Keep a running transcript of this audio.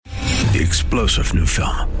The explosive new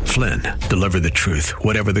film, Flynn, deliver the truth,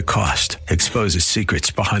 whatever the cost, exposes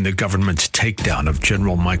secrets behind the government's takedown of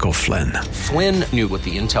General Michael Flynn. Flynn knew what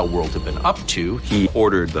the intel world had been up to. He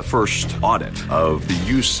ordered the first audit of the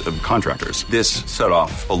use of contractors. This set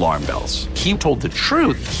off alarm bells. He told the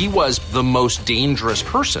truth. He was the most dangerous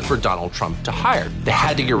person for Donald Trump to hire. They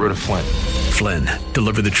had to get rid of Flynn. Flynn,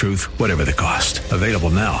 deliver the truth, whatever the cost. Available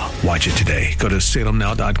now. Watch it today. Go to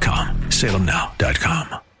salemnow.com.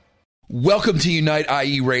 salemnow.com. Welcome to Unite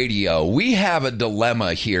IE Radio. We have a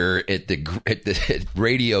dilemma here at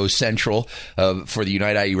Radio Central for the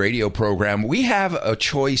Unite IE Radio program. We have a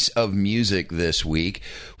choice of music this week.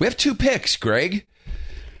 We have two picks, Greg.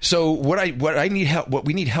 So what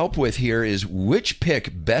we need help with here is which pick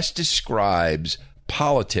best describes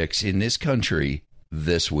politics in this country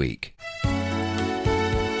this week.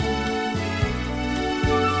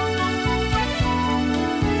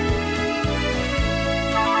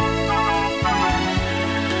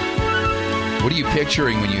 What are you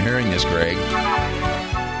picturing when you're hearing this, Greg?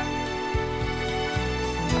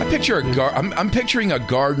 I'm picturing a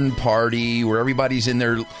garden party where everybody's in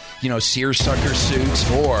their, seersucker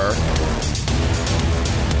suits, or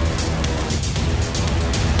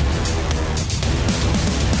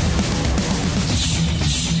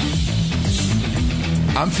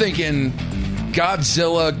I'm thinking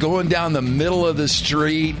Godzilla going down the middle of the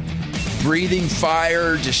street, breathing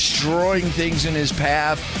fire, destroying things in his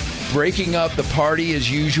path, breaking up the party as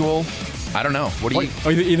usual. I don't know. What do you...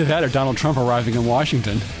 Either that or Donald Trump arriving in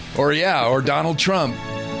Washington. Or Donald Trump.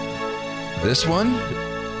 This one?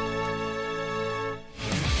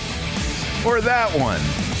 Or that one?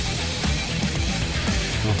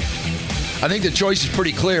 I think the choice is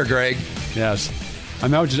pretty clear, Greg. Yes. I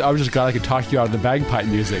was just glad I could talk you out of the bagpipe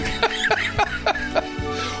music.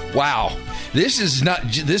 Wow. This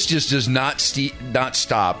just does not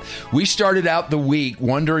stop. We started out the week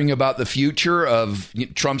wondering about the future of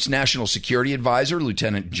Trump's national security advisor,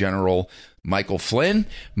 Lieutenant General Michael Flynn.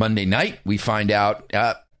 Monday night, we find out,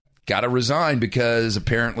 got to resign because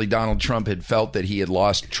apparently Donald Trump had felt that he had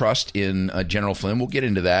lost trust in General Flynn. We'll get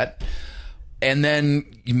into that. And then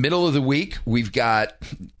middle of the week, we've got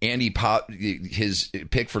his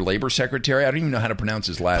pick for labor secretary. I don't even know how to pronounce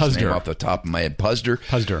his last name off the top of my head. Puzder.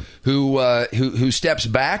 Who steps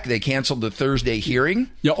back. They canceled the Thursday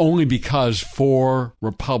hearing. Yeah, only because 4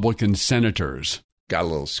 Republican senators got a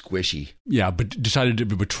little squishy. Yeah, but decided to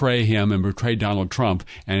betray him and betray Donald Trump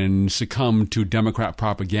and succumb to Democrat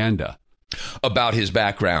propaganda. About his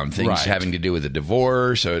background, things having to do with a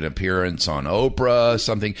divorce, or an appearance on Oprah,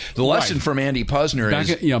 something. The lesson from Andy Puzder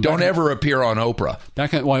is don't ever appear on Oprah.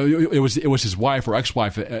 It was his wife or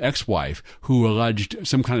ex-wife who alleged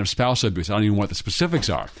some kind of spouse abuse. I don't even know what the specifics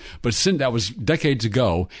are. But that was decades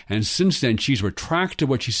ago, and since then she's retracted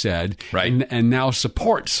what she said and now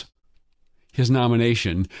supports his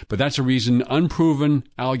nomination. But that's a reason unproven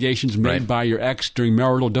allegations made by your ex during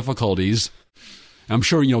marital difficulties. I'm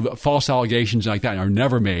sure, false allegations like that are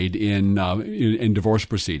never made in divorce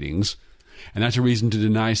proceedings. And that's a reason to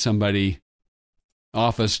deny somebody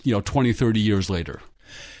office, 20, 30 years later.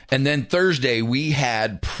 And then Thursday, we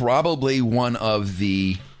had probably one of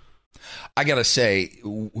the, I got to say,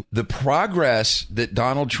 the progress that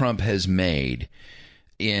Donald Trump has made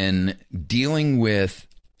in dealing with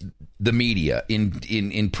the media,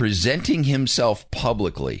 in presenting himself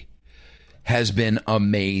publicly, has been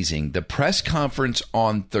amazing. The press conference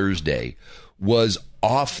on Thursday was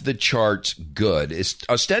off the charts good. It's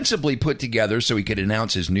ostensibly put together so he could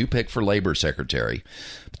announce his new pick for labor secretary.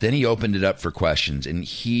 But then he opened it up for questions, and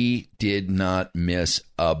he did not miss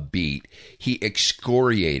a beat. He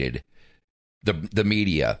excoriated the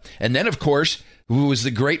media. And then, of course, it was the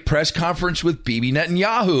great press conference with Bibi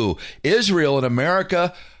Netanyahu. Israel and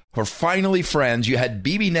America are finally friends. You had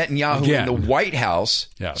Bibi Netanyahu in the White House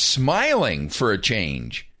smiling for a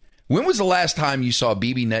change. When was the last time you saw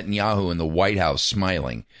Bibi Netanyahu in the White House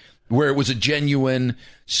smiling, where it was a genuine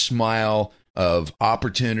smile of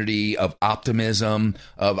opportunity, of optimism,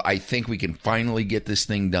 of I think we can finally get this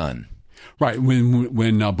thing done? Right. When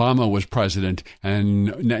Obama was president and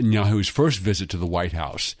Netanyahu's first visit to the White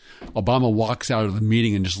House, Obama walks out of the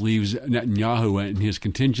meeting and just leaves Netanyahu and his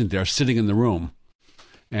contingent there sitting in the room.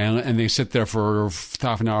 And they sit there for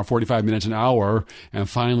half an hour, 45 minutes, an hour, and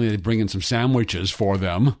finally they bring in some sandwiches for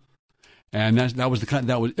them. And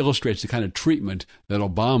that illustrates the kind of treatment that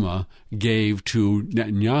Obama gave to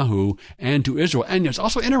Netanyahu and to Israel. And it's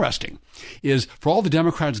also interesting is for all the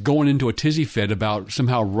Democrats going into a tizzy fit about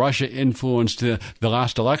somehow Russia influenced the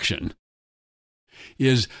last election,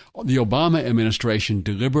 is the Obama administration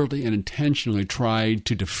deliberately and intentionally tried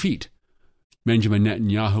to defeat Benjamin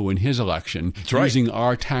Netanyahu in his election, right. using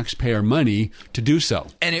our taxpayer money to do so.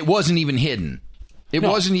 And it wasn't even hidden.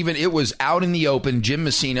 It was out in the open. Jim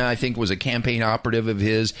Messina, I think, was a campaign operative of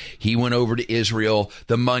his. He went over to Israel.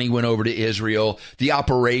 The money went over to Israel. The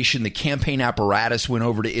operation, the campaign apparatus went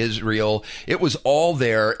over to Israel. It was all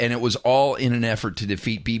there, and it was all in an effort to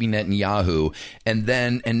defeat Bibi Netanyahu. And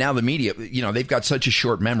now the media, they've got such a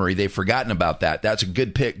short memory. They've forgotten about that. That's a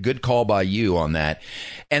good pick, good call by you on that.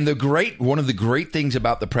 And one of the great things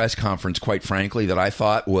about the press conference, quite frankly, that I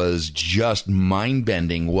thought was just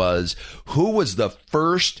mind-bending was who was the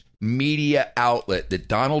first media outlet that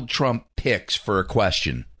Donald Trump picks for a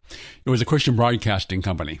question. It was a Christian Broadcasting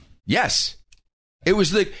Company. Yes. It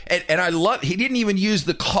was and I love, he didn't even use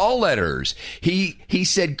the call letters. He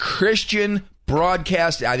said Christian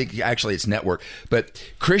Broadcast, I think actually it's network, but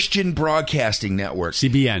Christian Broadcasting Network.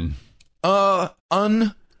 CBN.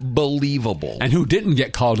 Unbelievable. And who didn't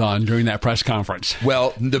get called on during that press conference?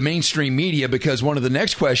 Well, the mainstream media, because one of the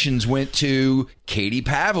next questions went to Katie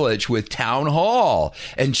Pavlich with Town Hall,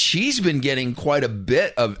 and she's been getting quite a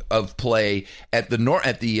bit of play at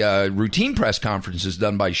the routine press conferences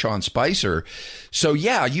done by Sean Spicer. So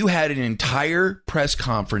yeah, you had an entire press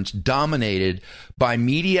conference dominated by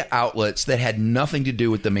media outlets that had nothing to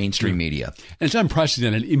do with the mainstream media. And it's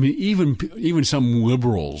unprecedented. I mean, even some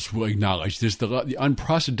liberals will acknowledge this, the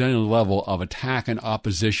unprecedented level of attack and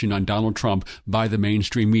opposition on Donald Trump by the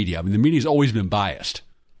mainstream media. I mean, the media's always been biased.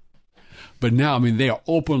 But now, I mean, they are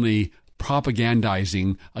openly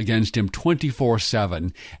propagandizing against him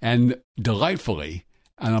 24/7. And delightfully,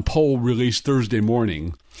 on a poll released Thursday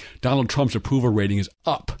morning, Donald Trump's approval rating is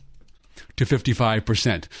up to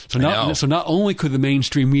 55%. So not only could the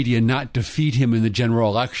mainstream media not defeat him in the general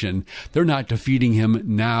election, they're not defeating him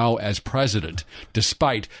now as president,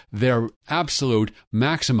 despite their absolute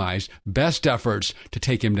maximized best efforts to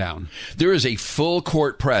take him down. There is a full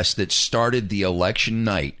court press that started the election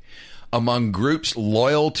night among groups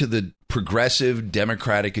loyal to the progressive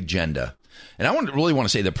Democratic agenda. And I really want to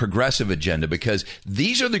say the progressive agenda, because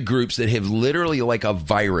these are the groups that have literally, like a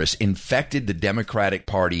virus, infected the Democratic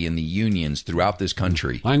Party and the unions throughout this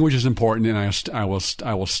country. Language is important, and I will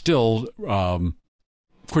still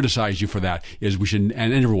criticize you for that.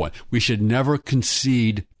 We should never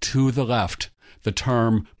concede to the left the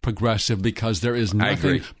term progressive, because there is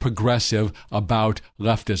nothing progressive about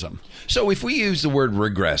leftism. So if we use the word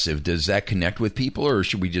regressive, does that connect with people, or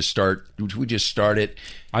should we just start it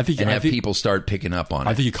have people start picking up on it?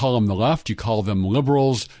 I think you call them the left, you call them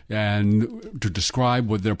liberals, and to describe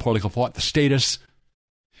what their political thought, the status.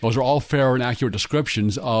 Those are all fair and accurate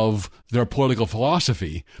descriptions of their political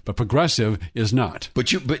philosophy, but progressive is not.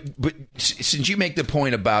 But since you make the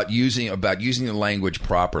point about using the language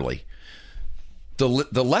properly,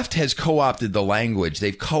 the left has co-opted the language.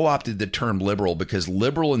 They've co-opted the term liberal, because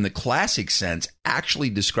liberal in the classic sense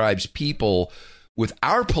actually describes people with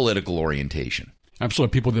our political orientation.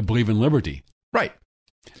 Absolutely, people that believe in liberty. Right.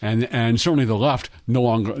 And certainly the left no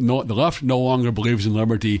longer believes in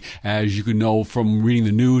liberty, as you can know from reading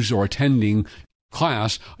the news or attending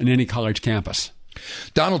class on any college campus.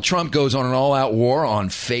 Donald Trump goes on an all-out war on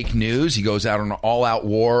fake news. He goes out on an all-out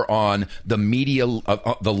war on the media,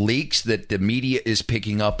 the leaks that the media is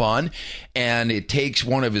picking up on, and it takes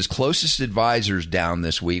one of his closest advisors down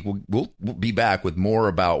this week. We'll be back with more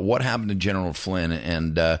about what happened to General Flynn,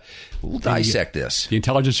 and we'll dissect this. The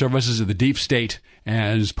intelligence services of the deep state,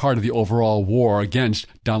 as part of the overall war against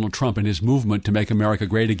Donald Trump and his movement to make America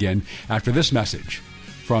great again, after this message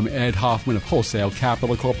from Ed Hoffman of Wholesale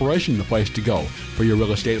Capital Corporation, the place to go for your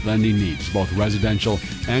real estate lending needs, both residential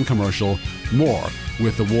and commercial. More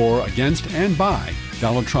with the war against and by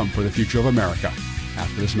Donald Trump for the future of America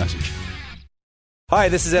after this message. Hi,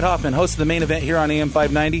 this is Ed Hoffman, host of the main event here on AM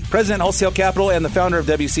 590, president of Wholesale Capital and the founder of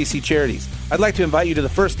WCC Charities. I'd like to invite you to the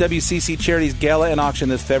first WCC Charities Gala and Auction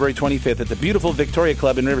this February 25th at the beautiful Victoria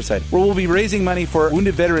Club in Riverside, where we'll be raising money for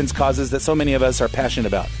wounded veterans causes that so many of us are passionate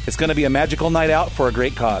about. It's going to be a magical night out for a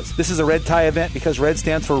great cause. This is a red tie event because red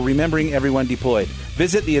stands for Remembering Everyone Deployed.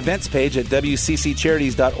 Visit the events page at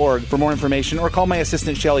wcccharities.org for more information, or call my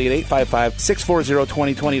assistant Shelley at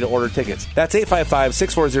 855-640-2020 to order tickets. That's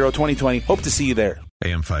 855-640-2020. Hope to see you there.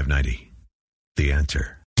 AM 590, The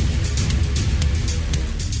Answer.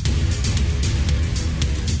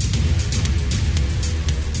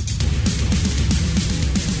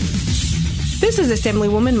 This is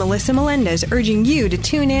Assemblywoman Melissa Melendez urging you to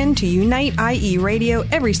tune in to Unite IE Radio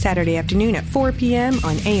every Saturday afternoon at 4 p.m.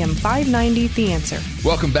 on AM 590, The Answer.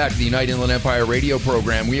 Welcome back to the Unite Inland Empire radio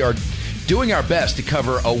program. We are doing our best to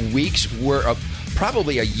cover a week's worth of,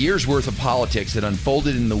 probably a year's worth of politics that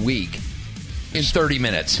unfolded in the week in 30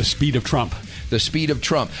 minutes. The speed of Trump. The speed of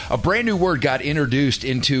Trump. A brand new word got introduced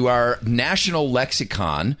into our national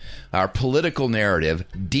lexicon, our political narrative,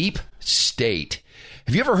 deep state.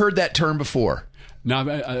 Have you ever heard that term before? Now,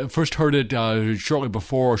 I first heard it shortly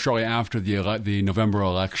before or shortly after the November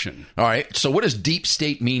election. All right. So what does deep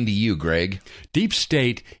state mean to you, Greg? Deep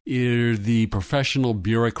state is the professional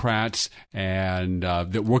bureaucrats and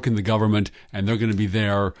that work in the government, and they're going to be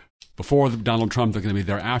there before Donald Trump, they're going to be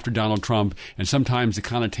there after Donald Trump, and sometimes the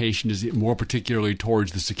connotation is more particularly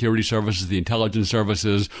towards the security services, the intelligence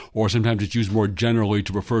services, or sometimes it's used more generally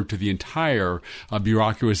to refer to the entire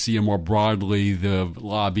bureaucracy and more broadly the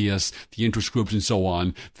lobbyists, the interest groups, and so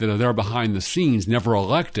on that are there behind the scenes, never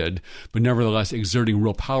elected, but nevertheless exerting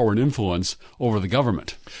real power and influence over the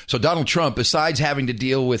government. So Donald Trump, besides having to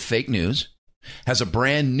deal with fake news, has a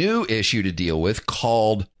brand new issue to deal with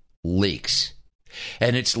called leaks.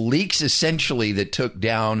 And it's leaks essentially that took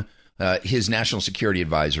down his national security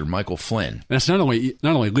advisor, Michael Flynn. And it's not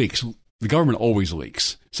only leaks. The government always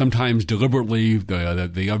leaks. Sometimes deliberately,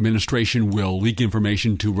 the administration will leak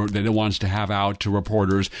information that it wants to have out to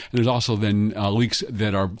reporters. And there's also then leaks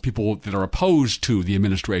that are people that are opposed to the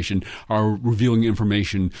administration are revealing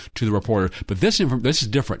information to the reporter. But this is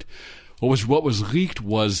different. What was leaked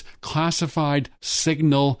was classified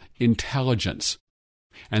signal intelligence.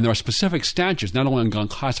 And there are specific statutes, not only on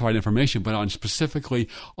classified information, but specifically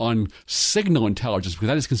on signal intelligence, because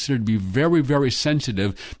that is considered to be very, very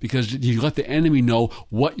sensitive because you let the enemy know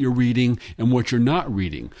what you're reading and what you're not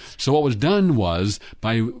reading. So what was done was,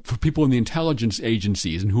 for people in the intelligence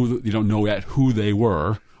agencies, and who you don't know yet who they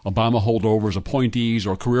were, Obama holdovers, appointees,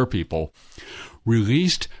 or career people,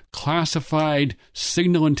 released classified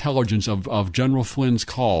signal intelligence of General Flynn's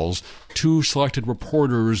calls to selected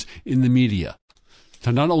reporters in the media. So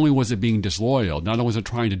not only was it being disloyal, not only was it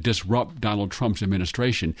trying to disrupt Donald Trump's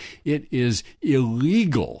administration, it is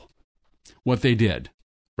illegal what they did.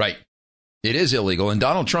 Right. It is illegal, and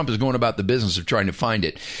Donald Trump is going about the business of trying to find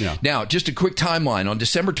it. Yeah. Now, just a quick timeline. On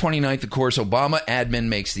December 29th, of course, Obama admin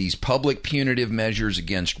makes these public punitive measures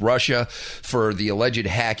against Russia for the alleged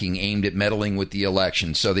hacking aimed at meddling with the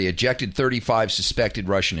election. So they ejected 35 suspected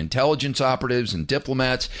Russian intelligence operatives and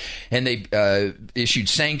diplomats, and they issued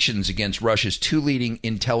sanctions against Russia's two leading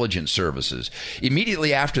intelligence services.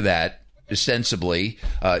 Immediately after that, ostensibly,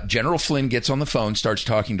 General Flynn gets on the phone, starts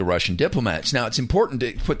talking to Russian diplomats. Now, it's important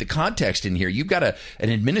to put the context in here. You've got an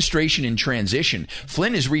administration in transition.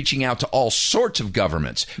 Flynn is reaching out to all sorts of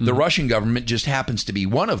governments. Mm-hmm. The Russian government just happens to be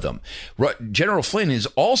one of them. General Flynn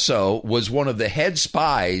was one of the head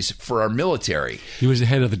spies for our military. He was the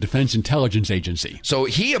head of the Defense Intelligence Agency. So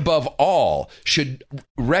he, above all, should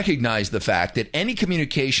recognize the fact that any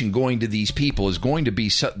communication going to these people is going to be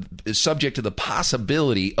subject to the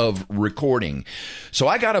possibility of recording. So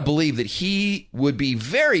I got to believe that he would be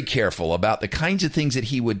very careful about the kinds of things that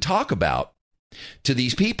he would talk about to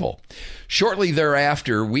these people. Shortly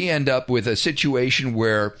thereafter, we end up with a situation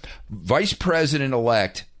where Vice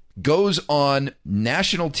President-elect goes on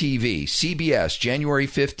national TV, CBS, January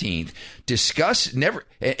 15th,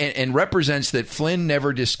 and represents that Flynn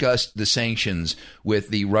never discussed the sanctions with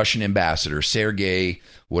the Russian ambassador, Sergei,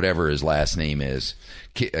 whatever his last name is,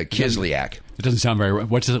 Kislyak. It doesn't sound very,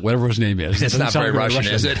 whatever his name is. It's not very Russian,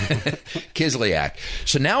 is it? Kislyak.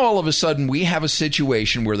 So now all of a sudden we have a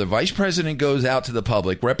situation where the vice president goes out to the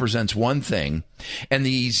public, represents one thing, and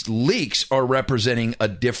these leaks are representing a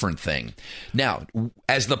different thing. Now,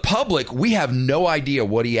 as the public, we have no idea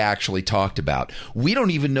what he actually talked about. We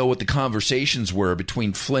don't even know what the conversations were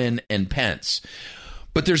between Flynn and Pence.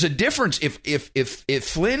 But there's a difference if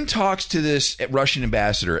Flynn talks to this Russian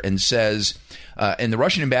ambassador and says, and the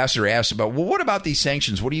Russian ambassador asks about, well, what about these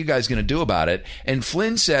sanctions? What are you guys going to do about it? And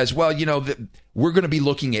Flynn says, well, we're going to be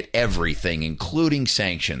looking at everything, including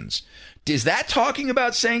sanctions. Is that talking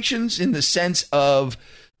about sanctions in the sense of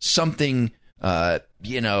something,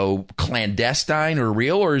 clandestine or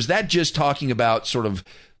real? Or is that just talking about sort of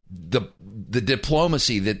the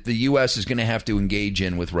diplomacy that the U.S. is going to have to engage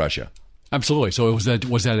in with Russia? Absolutely. So was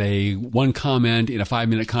that a one comment in a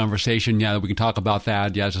 5-minute conversation? Yeah, we can talk about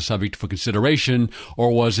that. Yeah, it's a subject for consideration.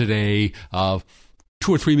 Or was it a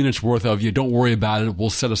 2 or 3 minutes worth of, you don't worry about it, we'll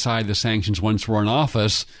set aside the sanctions once we're in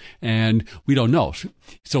office, and we don't know.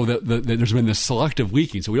 So there's been this selective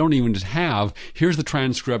leaking. So we don't even just have, here's the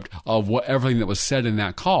transcript of everything that was said in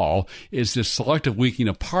that call. Is this selective leaking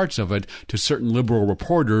of parts of it to certain liberal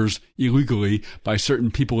reporters illegally by certain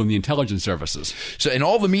people in the intelligence services. So, and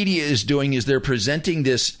all the media is doing is they're presenting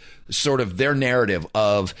this sort of their narrative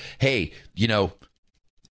of, hey,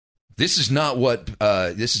 This is not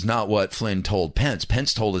what Flynn told Pence.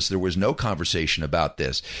 Pence told us there was no conversation about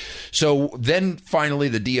this. So then finally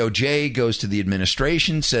the DOJ goes to the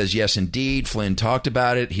administration, says, yes, indeed, Flynn talked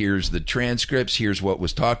about it. Here's the transcripts. Here's what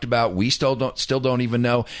was talked about. We still don't even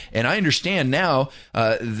know. And I understand now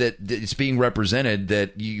that it's being represented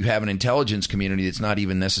that you have an intelligence community that's not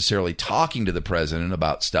even necessarily talking to the president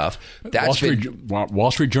about stuff. Wall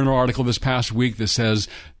Street Journal article this past week that says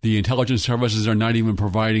the intelligence services are not even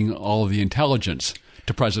providing all of the intelligence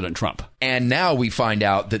to President Trump. And now we find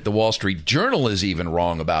out that the Wall Street Journal is even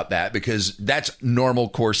wrong about that, because that's normal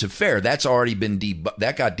course of fare. That's already been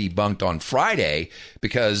that got debunked on Friday,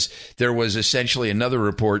 because there was essentially another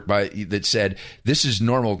report that said this is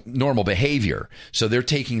normal behavior. So they're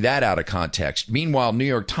taking that out of context. Meanwhile, New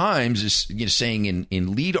York Times is saying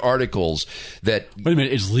in lead articles that wait a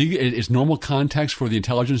minute, is normal context for the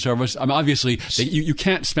intelligence service? I mean, obviously you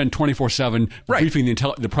can't spend 24/7 briefing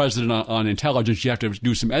the president on intelligence. You have to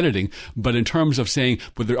do some editing. But in terms of saying,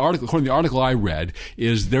 but the article, according to the article I read,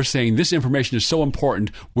 is they're saying this information is so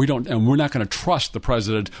important we're not going to trust the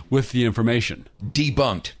president with the information.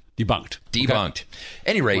 Debunked. Okay. At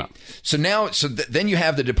any rate, wow. Then you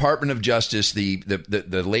have the Department of Justice, the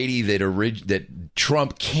lady that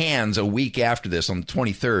Trump cans a week after this on the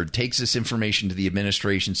 23rd, takes this information to the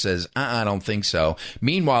administration, says, I don't think so.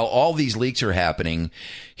 Meanwhile, all these leaks are happening.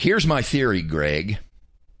 Here's my theory, Greg.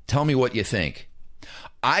 Tell me what you think.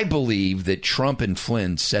 I believe that Trump and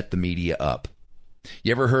Flynn set the media up.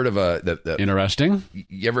 You ever heard of interesting?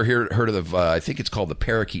 You ever heard of I think it's called the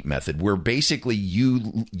parakeet method, where basically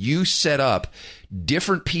you set up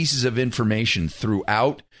different pieces of information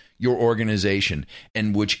throughout your organization,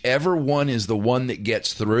 and whichever one is the one that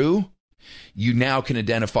gets through, you now can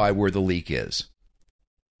identify where the leak is.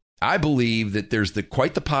 I believe that there's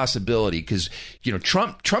quite the possibility, because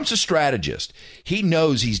Trump's a strategist. He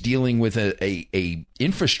knows he's dealing with a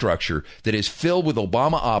infrastructure that is filled with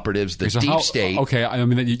Obama operatives, the deep state. Okay, I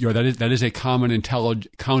mean that is a common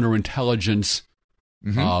counterintelligence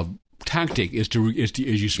tactic is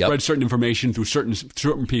you spread certain information through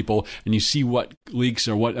certain people, and you see what leaks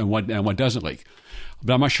or what doesn't leak.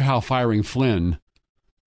 But I'm not sure how firing Flynn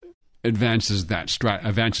advances that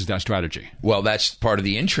strategy. Well, that's part of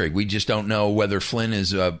the intrigue. We just don't know whether Flynn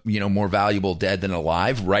is more valuable dead than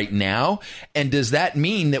alive right now. And does that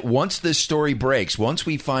mean that once this story breaks, once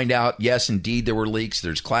we find out, yes, indeed there were leaks,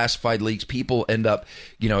 there's classified leaks, people end up,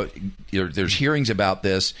 there's hearings about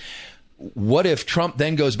this. What if Trump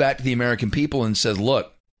then goes back to the American people and says,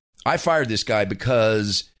 look, I fired this guy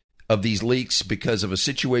because of these leaks, because of a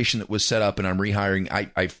situation that was set up, and I'm rehiring.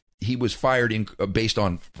 He was fired based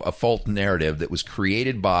on a false narrative that was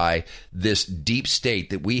created by this deep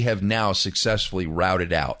state that we have now successfully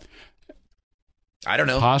routed out. I don't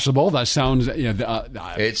know. Possible. That sounds.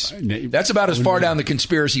 That's about as far down the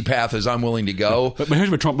conspiracy path as I'm willing to go. But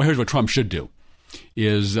here's what Trump should do: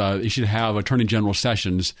 is he should have Attorney General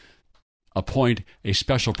Sessions appoint a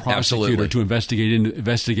special prosecutor to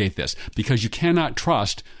investigate this, because you cannot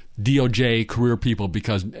trust DOJ career people,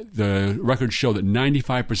 because the records show that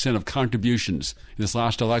 95% of contributions in this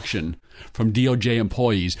last election from DOJ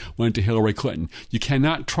employees went to Hillary Clinton. You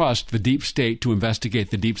cannot trust the deep state to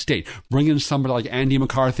investigate the deep state. Bring in somebody like Andy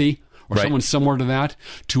McCarthy or someone similar to that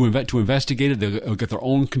to investigate it. They'll get their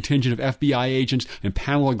own contingent of FBI agents and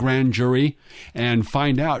panel a grand jury and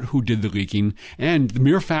find out who did the leaking. And the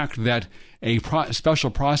mere fact that a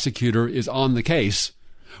special prosecutor is on the case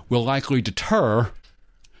will likely deter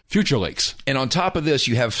future leaks. And on top of this,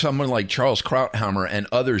 you have someone like Charles Krauthammer and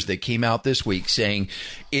others that came out this week saying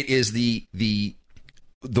it is the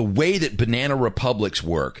way that banana republics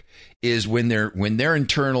work is when their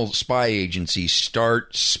internal spy agencies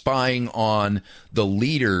start spying on the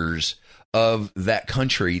leaders of that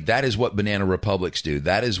country. That is what banana republics do.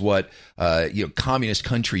 That is what communist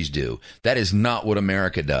countries do. That is not what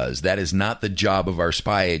America does. That is not the job of our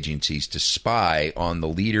spy agencies, to spy on the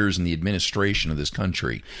leaders and the administration of this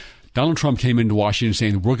country. Donald Trump came into Washington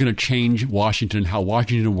saying we're going to change Washington, how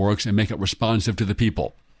Washington works, and make it responsive to the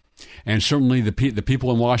people. And certainly the people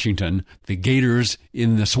in Washington, the gators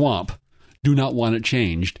in the swamp, do not want it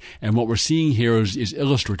changed. And what we're seeing here is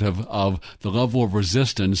illustrative of the level of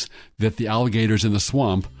resistance that the alligators in the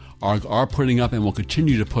swamp are putting up and will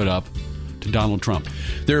continue to put up to Donald Trump.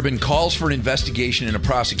 There have been calls for an investigation and a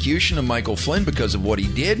prosecution of Michael Flynn because of what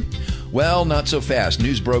he did. Well, not so fast.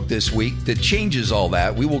 News broke this week that changes all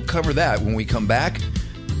that. We will cover that when we come back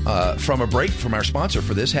from a break from our sponsor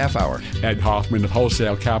for this half hour. Ed Hoffman of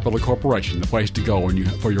Wholesale Capital Corporation, the place to go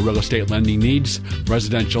for your real estate lending needs,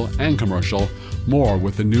 residential and commercial. More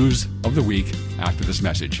with the news of the week after this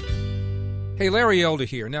message. Hey, Larry Elder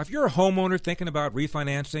here. Now, if you're a homeowner thinking about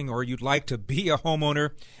refinancing or you'd like to be a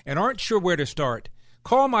homeowner and aren't sure where to start,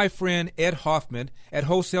 call my friend Ed Hoffman at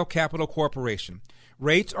Wholesale Capital Corporation.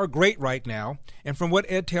 Rates are great right now, and from what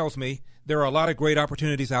Ed tells me, there are a lot of great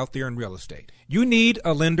opportunities out there in real estate. You need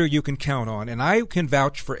a lender you can count on, and I can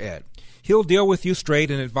vouch for Ed. He'll deal with you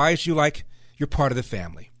straight and advise you like you're part of the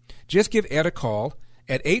family. Just give Ed a call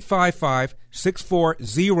at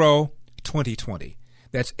 855-640-2020.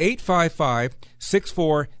 That's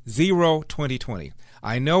 855-640-2020.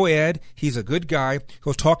 I know Ed. He's a good guy.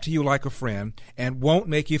 He'll talk to you like a friend and won't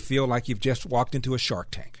make you feel like you've just walked into a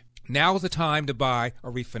Shark Tank. Now's the time to buy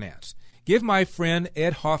or refinance. Give my friend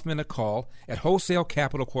Ed Hoffman a call at Wholesale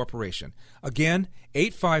Capital Corporation. Again,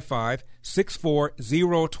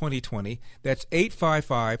 855-640-2020. That's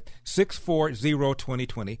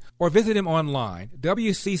 855-640-2020. Or visit him online,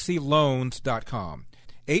 wccloans.com.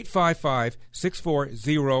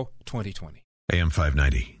 855-640-2020. AM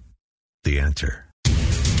 590, The Answer.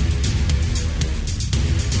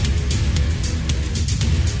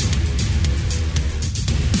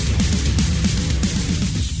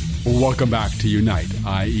 Welcome back to Unite,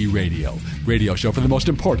 IE Radio show for the most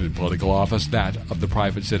important political office, that of the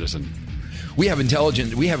private citizen. We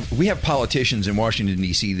have politicians in Washington,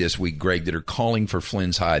 D.C. this week, Greg, that are calling for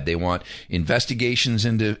Flynn's hide. They want investigations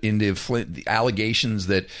into Flynn, the allegations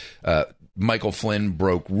that Michael Flynn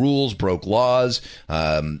broke rules, broke laws,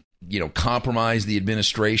 compromised the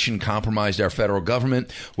administration, compromised our federal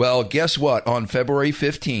government. Well, guess what? On February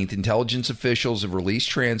 15th, intelligence officials have released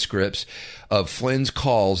transcripts of Flynn's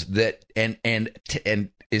calls that and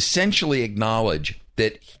essentially acknowledge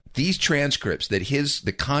that these transcripts, that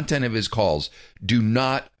the content of his calls do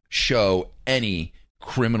not show any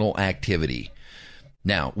criminal activity.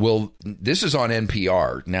 Now, this is on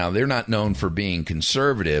NPR. Now, they're not known for being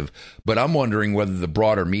conservative, but I'm wondering whether the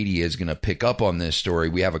broader media is going to pick up on this story.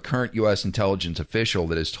 We have a current U.S. intelligence official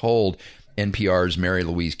that has told NPR's Mary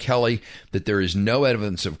Louise Kelly that there is no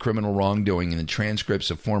evidence of criminal wrongdoing in the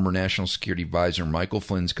transcripts of former National Security Advisor Michael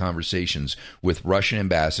Flynn's conversations with Russian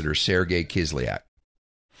Ambassador Sergei Kislyak.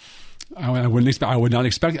 I would not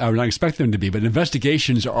expect them to be, but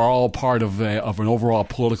investigations are all part of an overall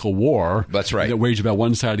political war. That's right. That waged by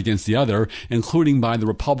one side against the other, including by the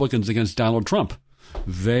Republicans against Donald Trump.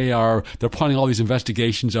 They're planning all these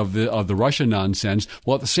investigations of the Russia nonsense.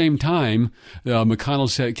 Well, at the same time, McConnell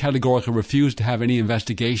said categorically refused to have any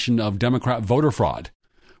investigation of Democrat voter fraud,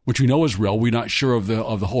 which we know is real. We're not sure of the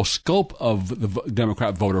whole scope of the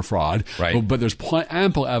Democrat voter fraud, right? But there's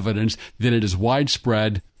ample evidence that it is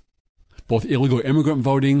widespread, both illegal immigrant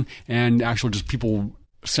voting and actual just people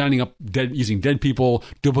signing up using dead people,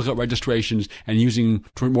 duplicate registrations, and using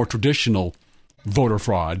more traditional voter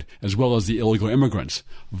fraud, as well as the illegal immigrants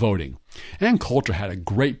voting. Ann Coulter had a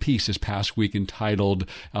great piece this past week entitled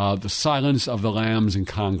The Silence of the Lambs in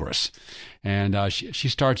Congress. And she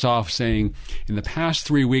starts off saying, in the past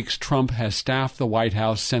 3 weeks, Trump has staffed the White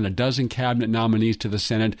House, sent a dozen cabinet nominees to the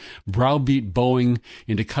Senate, browbeat Boeing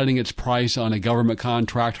into cutting its price on a government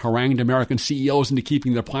contract, harangued American CEOs into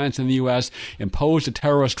keeping their plants in the U.S., imposed a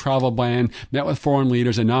terrorist travel ban, met with foreign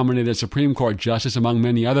leaders, and nominated a Supreme Court justice, among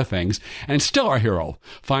many other things. And still our hero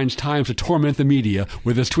finds time to torment the media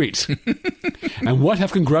with his tweets. And what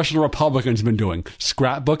have congressional Republicans been doing?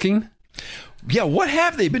 Scrapbooking? Yeah, what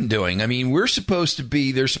have they been doing? I mean, they're supposed to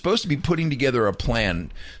be putting together a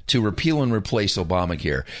plan to repeal and replace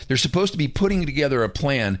Obamacare. They're supposed to be putting together a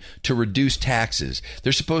plan to reduce taxes.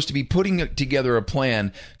 They're supposed to be putting together a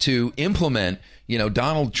plan to implement,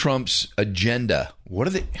 Donald Trump's agenda.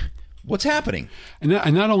 What's happening? And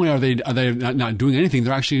not only are they not doing anything,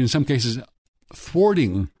 they're actually in some cases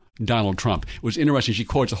thwarting Donald Trump. It was interesting. She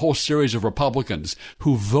quotes a whole series of Republicans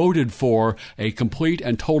who voted for a complete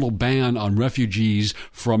and total ban on refugees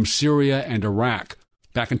from Syria and Iraq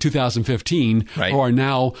back in 2015, right, who are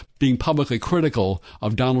now being publicly critical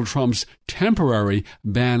of Donald Trump's temporary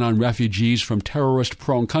ban on refugees from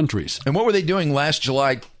terrorist-prone countries. And what were they doing last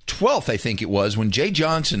July 12th, I think it was, when Jay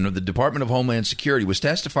Johnson of the Department of Homeland Security was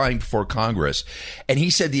testifying before Congress, and he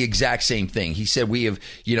said the exact same thing. He said, we have,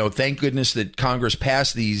 thank goodness that Congress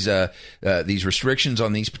passed these restrictions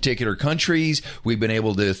on these particular countries. We've been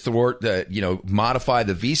able to thwart modify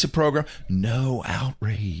the visa program. No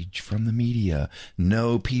outrage from the media.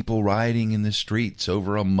 No people rioting in the streets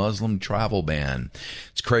over a Muslim travel ban.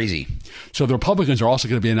 It's crazy. So the Republicans are also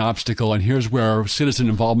going to be an obstacle, and here's where citizen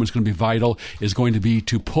involvement is going to be vital, is going to be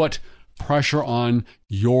to put pressure on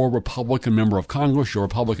your Republican member of Congress, your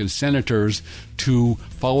Republican senators, to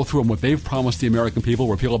follow through on what they've promised the American people,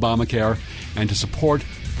 repeal Obamacare, and to support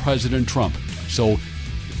President Trump. So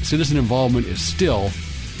citizen involvement is still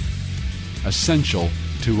essential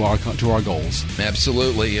to our goals.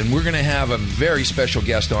 Absolutely. And we're going to have a very special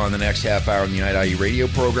guest on the next half hour on the Unite IE radio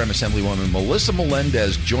program. Assemblywoman Melissa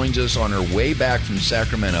Melendez joins us on her way back from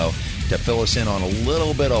Sacramento to fill us in on a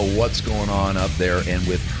little bit of what's going on up there and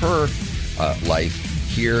with her life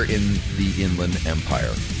here in the Inland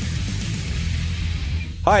Empire.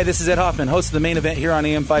 Hi, this is Ed Hoffman, host of the main event here on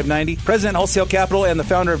AM 590, president of Wholesale Capital and the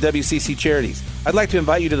founder of WCC Charities. I'd like to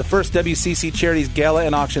invite you to the first WCC Charities Gala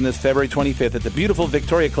and Auction this February 25th at the beautiful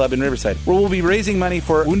Victoria Club in Riverside, where we'll be raising money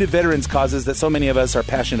for wounded veterans causes that so many of us are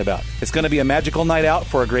passionate about. It's going to be a magical night out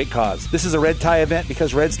for a great cause. This is a red tie event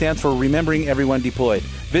because red stands for Remembering Everyone Deployed.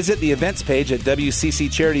 Visit the events page at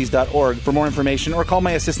wcccharities.org for more information or call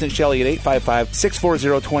my assistant Shelly at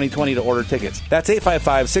 855-640-2020 to order tickets. That's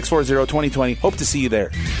 855-640-2020. Hope to see you there.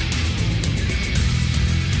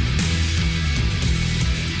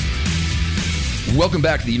 Welcome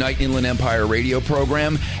back to the Unite Inland Empire radio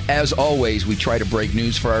program. As always, we try to break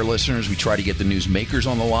news for our listeners. We try to get the news makers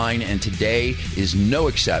on the line, and today is no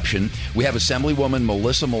exception. We have Assemblywoman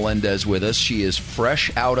Melissa Melendez with us. She is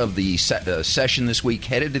fresh out of the session this week,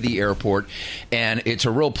 headed to the airport, and it's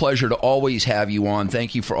a real pleasure to always have you on.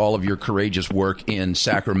 Thank you for all of your courageous work in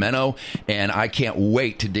Sacramento, and I can't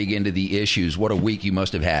wait to dig into the issues. What a week you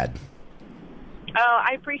must have had. Oh,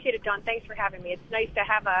 I appreciate it, Don. Thanks for having me. It's nice to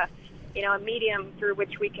have a medium through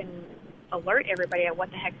which we can alert everybody at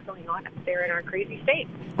what the heck's going on up there in our crazy state.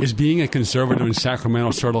 Is being a conservative in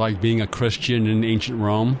Sacramento sort of like being a Christian in ancient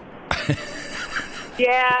Rome?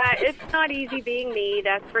 Yeah, it's not easy being me,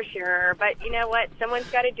 that's for sure. But you know what? Someone's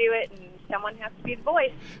got to do it, and someone has to be the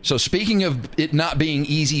voice. So speaking of it not being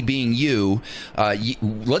easy being you,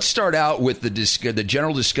 let's start out with the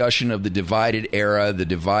general discussion of the divided era, the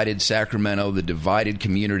divided Sacramento, the divided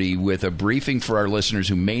community, with a briefing for our listeners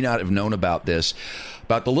who may not have known about this,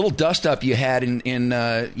 about the little dust up you had in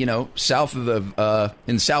south of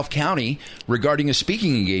in South County regarding a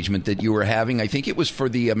speaking engagement that you were having. I think it was for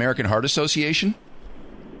the American Heart Association.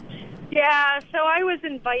 Yeah, so I was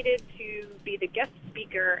invited to be the guest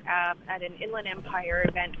speaker at an Inland Empire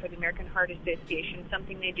event for the American Heart Association,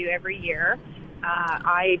 something they do every year.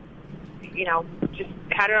 I just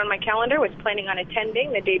had it on my calendar, was planning on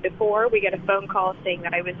attending. The day before, we got a phone call saying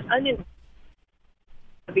that I was uninvited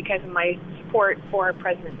because of my support for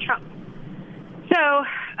President Trump. So,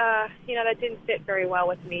 that didn't sit very well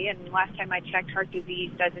with me, and last time I checked, heart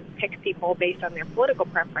disease doesn't pick people based on their political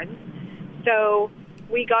preference. So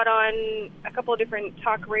we got on a couple of different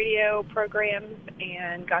talk radio programs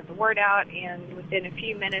and got the word out, and within a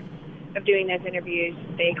few minutes of doing those interviews,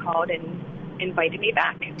 they called and invited me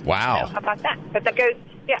back. Wow. So how about that? But that goes,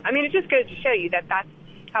 it just goes to show you that that's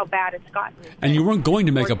how bad it's gotten. And you weren't going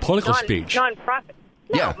to make a political speech. Non-profit.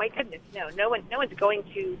 No, Yeah. My goodness, no one's going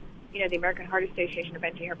to, the American Heart Association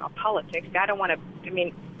event to hear about politics. I don't want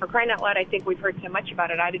to, for crying out loud, I think we've heard so much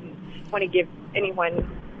about it. I didn't want to give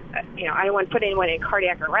anyone, I don't want to put anyone in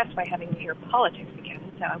cardiac arrest by having to hear politics again.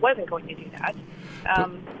 So I wasn't going to do that.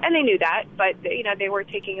 And they knew that, but, they were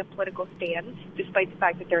taking a political stand, despite the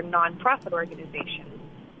fact that they're non-profit organizations.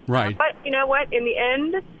 Right. But you know what? In the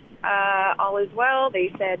end, all is well.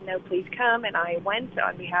 They said, no, please come. And I went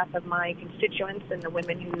on behalf of my constituents and the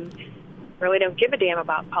women who really don't give a damn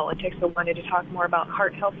about politics, but wanted to talk more about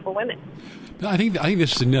heart health for women. I think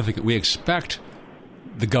this is significant. We expect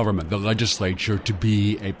the government, the legislature, to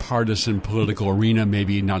be a partisan political arena,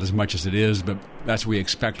 maybe not as much as it is, but that's what we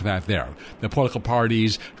expect that there. The political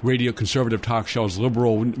parties, radio, conservative talk shows,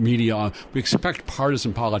 liberal media, we expect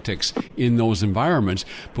partisan politics in those environments.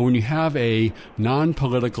 But when you have a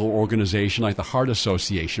non-political organization like the Heart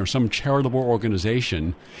Association or some charitable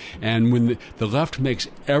organization, and when the left makes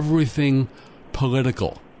everything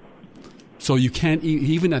political, so you can't,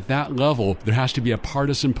 even at that level, there has to be a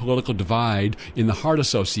partisan political divide in the Heart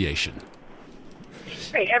Association.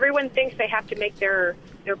 Right. Everyone thinks they have to make their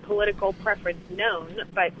political preference known,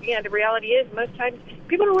 but the reality is most times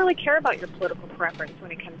people don't really care about your political preference when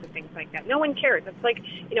it comes to things like that. No one cares. It's like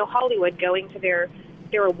Hollywood going to their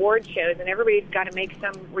award shows, and everybody's got to make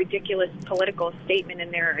some ridiculous political statement in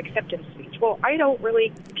their acceptance speech. Well, I don't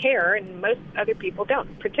really care, and most other people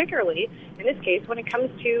don't, particularly in this case when it comes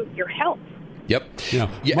to your health. Yep.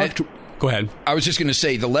 Yeah. Mark, go ahead. I was just going to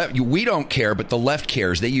say, the left, we don't care, but the left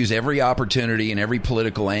cares. They use every opportunity and every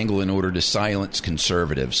political angle in order to silence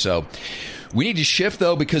conservatives. So we need to shift,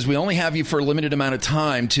 though, because we only have you for a limited amount of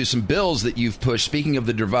time, to some bills that you've pushed. Speaking of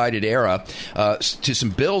the divided era, to some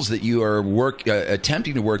bills that you are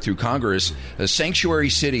attempting to work through Congress. Sanctuary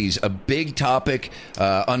cities, a big topic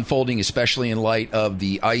unfolding, especially in light of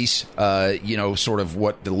the ICE, sort of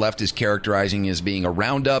what the left is characterizing as being a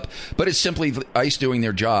roundup, but it's simply ICE doing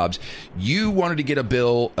their jobs. You wanted to get a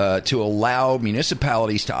bill to allow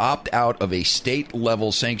municipalities to opt out of a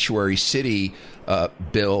state-level sanctuary state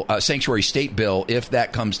bill if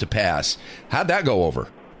that comes to pass. How'd that go over?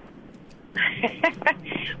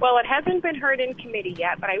 Well, it hasn't been heard in committee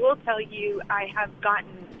yet, but I will tell you I have gotten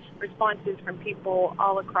responses from people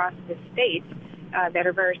all across the state that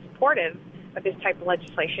are very supportive of this type of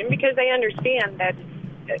legislation because they understand that,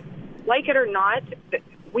 like it or not,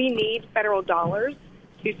 we need federal dollars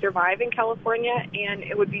to survive in California, and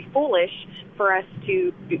it would be foolish for us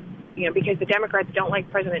to, because the Democrats don't like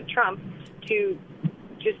President Trump, to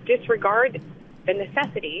just disregard the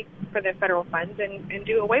necessity for the federal funds and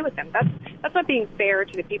do away with them. That's not being fair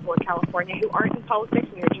to the people of California who aren't in politics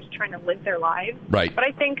and are just trying to live their lives. Right. But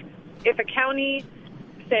I think if a county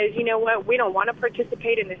says, you know what, we don't want to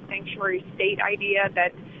participate in this sanctuary state idea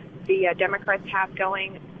that the Democrats have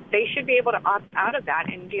going, they should be able to opt out of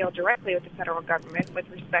that and deal directly with the federal government with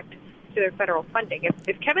respect to their federal funding.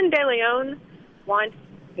 If Kevin De Leon wants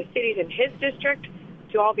the cities in his district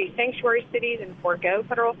to all be sanctuary cities and forego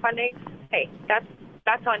federal funding, hey,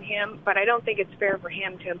 that's on him, but I don't think it's fair for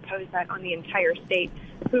him to impose that on the entire state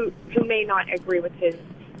who may not agree with his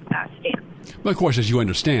stance. Well, of course, as you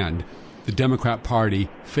understand, the Democrat Party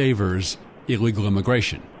favors illegal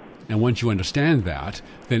immigration. And once you understand that,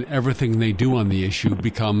 then everything they do on the issue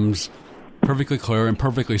becomes perfectly clear and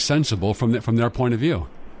perfectly sensible from their point of view.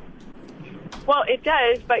 Well, it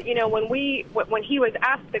does, but when he was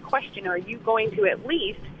asked the question, are you going to at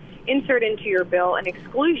least insert into your bill an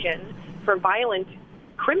exclusion for violent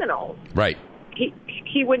criminals? Right.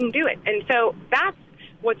 He wouldn't do it. And so that's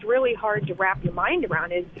what's really hard to wrap your mind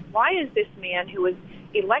around is why is this man who was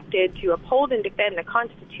elected to uphold and defend the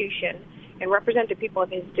Constitution and represent the people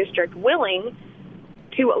of his district willing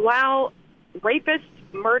to allow rapists,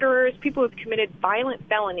 murderers, people who've committed violent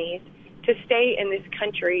felonies to stay in this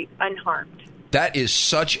country unharmed? That is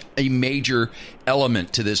such a major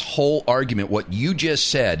element to this whole argument. What you just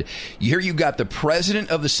said, here you got the president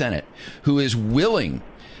of the Senate who is willing,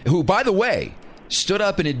 who, by the way, stood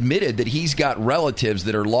up and admitted that he's got relatives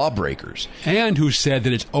that are lawbreakers. And who said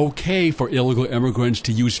that it's okay for illegal immigrants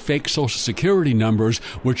to use fake Social Security numbers,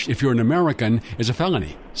 which, if you're an American, is a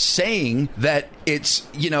felony. Saying that it's,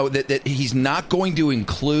 that he's not going to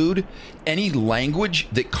include any language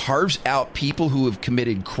that carves out people who have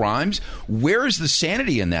committed crimes. Where is the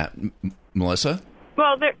sanity in that, Melissa?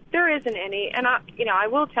 Well, there isn't any. And I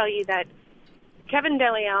will tell you that Kevin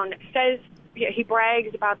De Leon says, he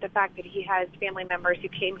brags about the fact that he has family members who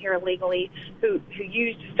came here illegally, who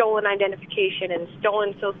used stolen identification and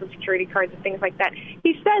stolen Social Security cards and things like that.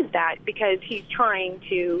 He says that because he's trying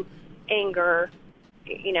to anger,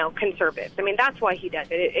 conservatives. I mean, that's why he does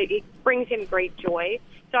it. It brings him great joy.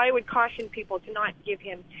 So I would caution people to not give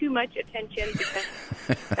him too much attention because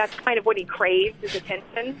that's kind of what he craves is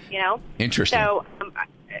attention, Interesting. So,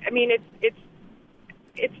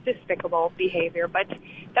 it's despicable behavior, but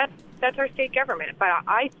that's our state government. But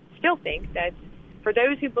I still think that for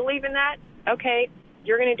those who believe in that, okay,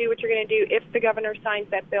 you're going to do what you're going to do if the governor signs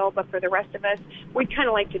that bill. But for the rest of us, we'd kind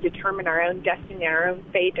of like to determine our own destiny, our own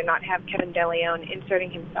fate, and not have Kevin De Leon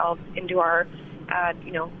inserting himself into our,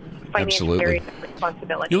 financial areas of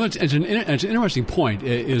responsibility. It's an interesting point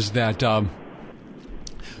is that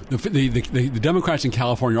the Democrats in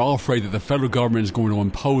California are all afraid that the federal government is going to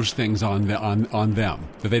impose things on them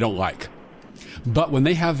that they don't like. But when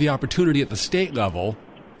they have the opportunity at the state level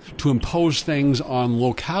to impose things on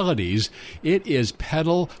localities, it is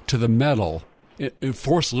pedal to the metal. It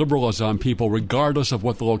force liberalism on people regardless of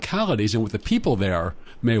what the localities and what the people there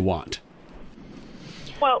may want.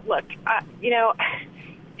 Well, look,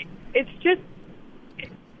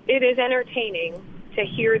 it is entertaining to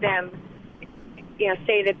hear them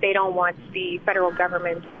say that they don't want the federal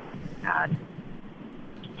government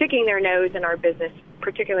sticking their nose in our business,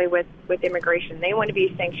 particularly with immigration. They want to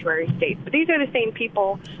be sanctuary states. But these are the same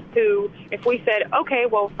people who, if we said, okay,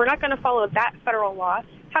 well, if we're not going to follow that federal law,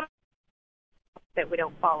 how that we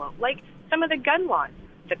don't follow? Like some of the gun laws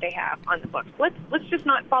that they have on the books. Let's just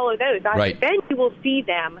not follow those. Right. Then you will see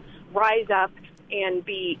them rise up and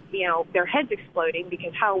be, their heads exploding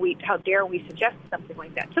because how dare we suggest something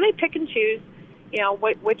like that? So they pick and choose,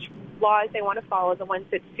 which laws they want to follow, the ones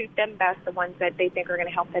that suit them best, the ones that they think are going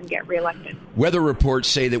to help them get reelected. Weather reports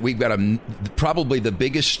say that we've got probably the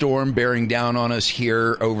biggest storm bearing down on us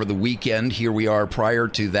here over the weekend. Here we are prior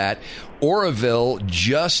to that. Oroville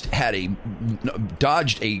just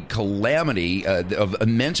dodged a calamity of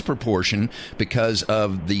immense proportion because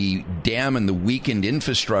of the dam and the weakened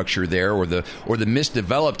infrastructure there, or the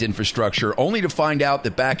misdeveloped infrastructure, only to find out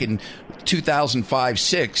that back in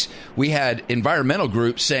 2005-06 we had environmental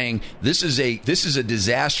groups saying this is a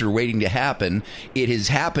disaster waiting to happen. It is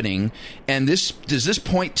happening, and does this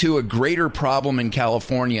point to a greater problem in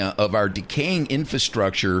California of our decaying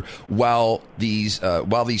infrastructure while these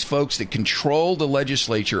folks that control the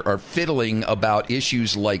legislature are fiddling about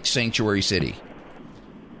issues like Sanctuary City?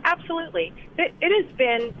 Absolutely. It has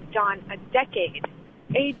been, John, a decade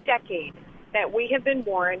that we have been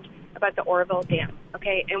warned about the Oroville Dam,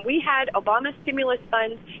 okay? And we had Obama stimulus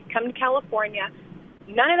funds come to California.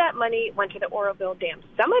 None of that money went to the Oroville Dam.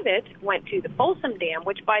 Some of it went to the Folsom Dam,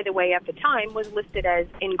 which, by the way, at the time was listed as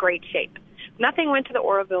in great shape. Nothing went to the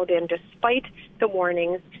Oroville Dam, despite the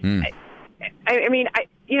warnings. I mean,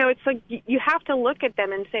 it's like you have to look at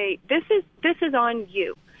them and say, this is on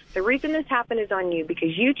you. The reason this happened is on you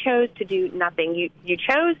because you chose to do nothing. You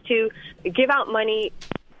chose to give out money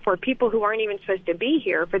for people who aren't even supposed to be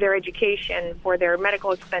here, for their education, for their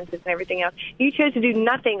medical expenses and everything else. You chose to do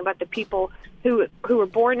nothing about the people who were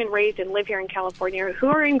born and raised and live here in California, who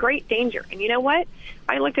are in great danger. And you know what?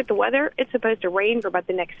 I looked at the weather. It's supposed to rain for about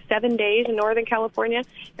the next 7 days in Northern California,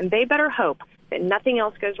 and they better hope that nothing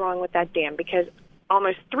else goes wrong with that dam, because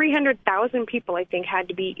almost 300,000 people, I think, had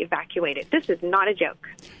to be evacuated. This is not a joke.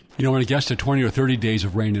 You know, when it gets to 20 or 30 days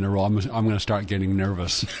of rain in a row, I'm going to start getting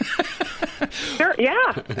nervous. Sure,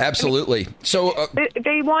 yeah. Absolutely. So it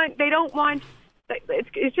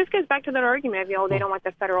just goes back to that argument of, they don't want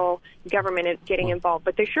the federal government getting involved,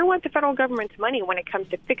 but they sure want the federal government's money when it comes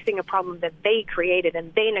to fixing a problem that they created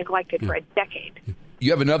and they neglected for a decade.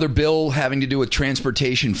 You have another bill having to do with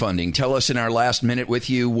transportation funding. Tell us in our last minute with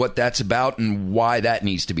you what that's about and why that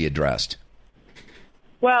needs to be addressed.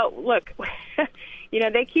 Well, look,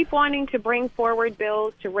 they keep wanting to bring forward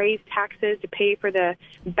bills to raise taxes to pay for the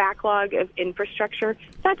backlog of infrastructure.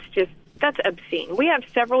 That's obscene. We have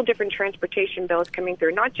several different transportation bills coming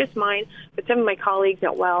through, not just mine, but some of my colleagues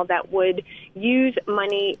as well, that would use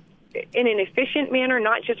money in an efficient manner,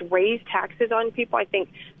 not just raise taxes on people. I think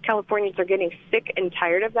Californians are getting sick and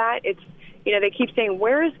tired of that. It's, they keep saying,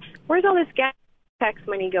 where's all this gas tax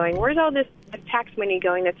money going? Where's all this tax money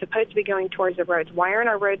going that's supposed to be going towards the roads? Why aren't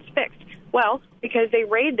our roads fixed? Well, because they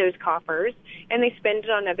raid those coffers and they spend it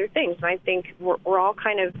on other things. And I think we're all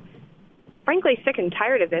kind of, frankly, sick and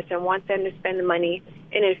tired of this and want them to spend the money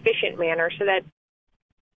in an efficient manner so that,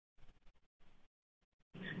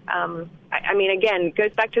 again,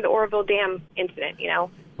 goes back to the Oroville Dam incident.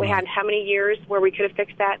 We had how many years where we could have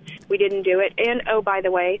fixed that? We didn't do it. And, oh, by the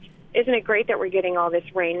way, isn't it great that we're getting all this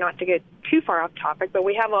rain? Not to get too far off topic, but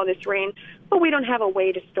we have all this rain, but we don't have a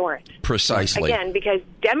way to store it. Precisely. Again, because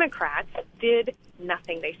Democrats did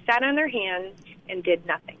nothing. They sat on their hands and did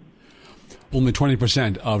nothing. Only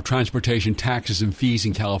 20% of transportation taxes and fees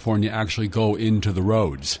in California actually go into the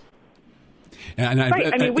roads. And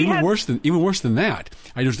even worse than that,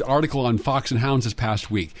 I did an article on Fox and Hounds this past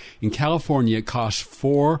week. In California, it costs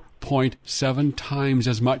 4.7 times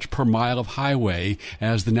as much per mile of highway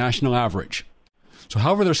as the national average. So,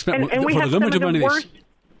 however, they're spent for the limited money.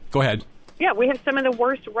 Go ahead. Yeah, we have some of the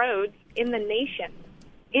worst roads in the nation.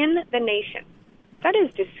 That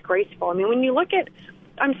is disgraceful. I mean, when you look at,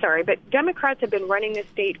 I'm sorry, but Democrats have been running this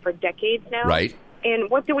state for decades now. Right.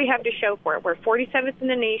 And what do we have to show for it? We're 47th in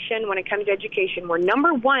the nation when it comes to education. We're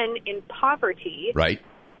number one in poverty. Right.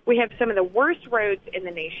 We have some of the worst roads in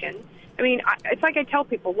the nation. I mean, it's like I tell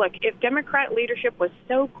people, look, if Democrat leadership was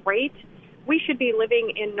so great, we should be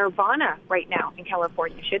living in nirvana right now in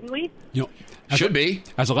California, shouldn't we? Should be.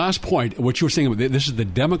 As a last point, what you were saying, this is the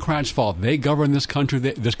Democrats' fault. They govern this country,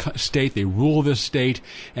 this state. They rule this state.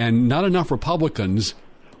 And not enough Republicans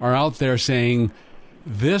are out there saying,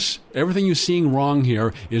 everything you're seeing wrong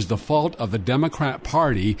here is the fault of the Democrat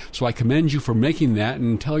Party, so I commend you for making that,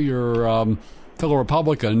 and tell your fellow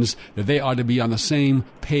Republicans that they ought to be on the same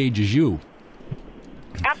page as you.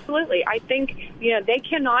 Absolutely. I think, they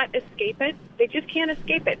cannot escape it. They just can't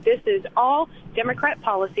escape it. This is all Democrat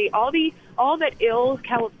policy. All that ills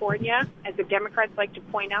California, as the Democrats like to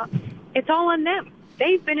point out, it's all on them.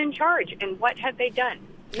 They've been in charge, and what have they done?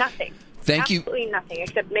 Nothing. Absolutely nothing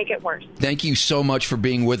except make it worse. Thank you so much for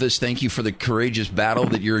being with us. Thank you for the courageous battle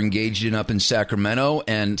that you're engaged in up in Sacramento,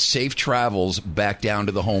 and safe travels back down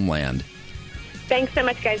to the homeland. Thanks so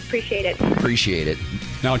much, guys. Appreciate it. Appreciate it.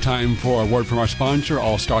 Now time for a word from our sponsor,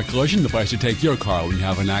 All Star Collision, the place to take your car when you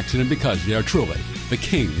have an accident, because they are truly the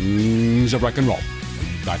kings of rock and roll.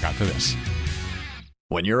 Back after this.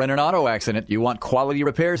 When you're in an auto accident, you want quality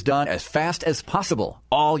repairs done as fast as possible.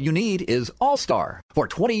 All you need is All-Star. For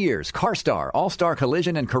 20 years, CarStar, All-Star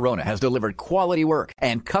Collision, and Corona has delivered quality work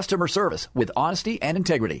and customer service with honesty and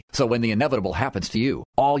integrity. So when the inevitable happens to you,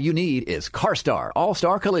 all you need is CarStar,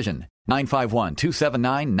 All-Star Collision.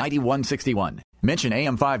 951-279-9161. Mention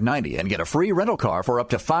AM590 and get a free rental car for up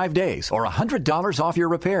to 5 days or $100 off your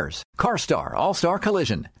repairs. CarStar All-Star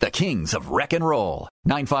Collision, the kings of wreck and roll.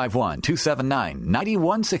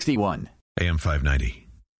 951-279-9161. AM590,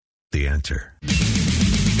 The Answer.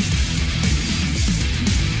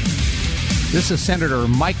 This is Senator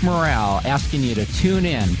Mike Morrell asking you to tune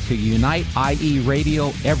in to Unite IE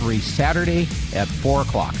Radio every Saturday at 4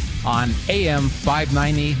 o'clock on AM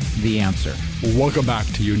 590, The Answer. Welcome back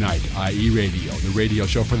to Unite IE Radio, the radio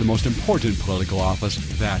show for the most important political office,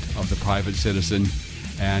 that of the private citizen.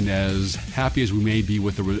 And as happy as we may be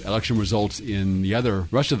with the election results in the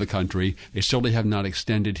rest of the country, they certainly have not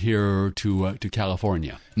extended here to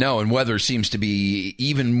California. No, and weather seems to be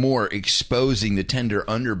even more exposing the tender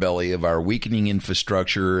underbelly of our weakening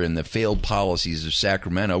infrastructure and the failed policies of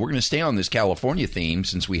Sacramento. We're going to stay on this California theme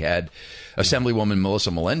since we had Assemblywoman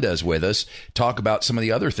Melissa Melendez with us, talk about some of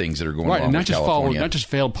the other things that are going on with California. Not just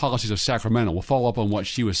failed policies of Sacramento. We'll follow up on what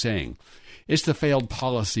she was saying. It's the failed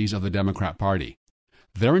policies of the Democrat Party.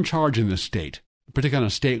 They're in charge in this state, particularly on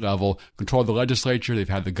a state level, control the legislature. They've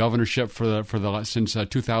had the governorship since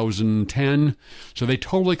 2010. So they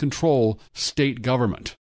totally control state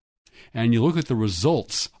government. And you look at the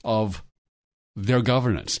results of their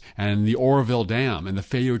governance, and the Oroville Dam and the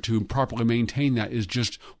failure to properly maintain that is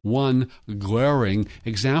just one glaring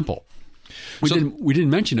example. We didn't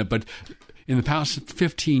mention it, but in the past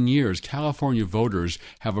 15 years, California voters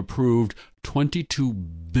have approved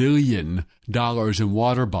 $22 billion in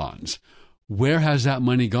water bonds. Where has that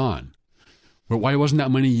money gone? Why wasn't that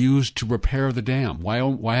money used to repair the dam?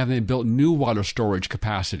 Why haven't they built new water storage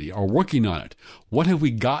capacity or working on it? What have we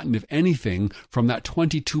gotten, if anything, from that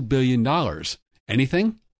 $22 billion?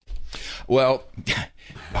 Anything? Well,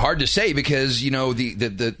 hard to say because, you know, the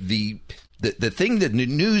thing, the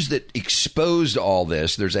news that exposed all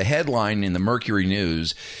this, there's a headline in the Mercury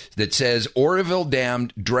News that says Oroville Dam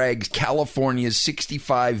drags California's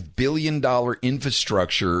 $65 billion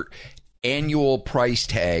infrastructure annual price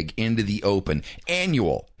tag into the open.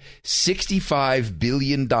 Annual. $65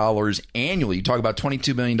 billion annually. You talk about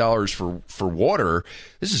 $22 billion for water.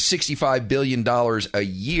 This is $65 billion a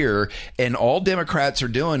year. And all Democrats are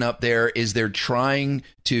doing up there is they're trying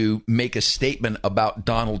to make a statement about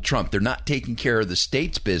Donald Trump. They're not taking care of the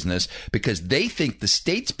state's business because they think the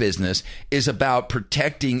state's business is about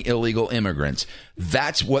protecting illegal immigrants.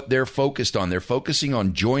 That's what they're focused on. They're focusing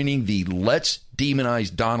on joining the Let's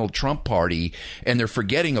Demonize Donald Trump party, and they're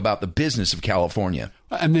forgetting about the business of California.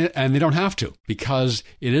 And they don't have to, because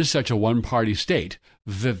it is such a one-party state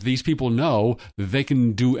that these people know that they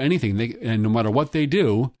can do anything. And no matter what they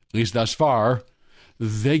do, at least thus far,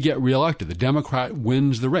 they get reelected. The Democrat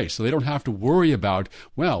wins the race. So they don't have to worry about,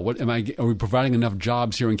 well, are we providing enough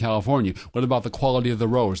jobs here in California? What about the quality of the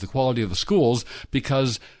roads, the quality of the schools?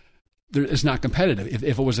 Because it's not competitive.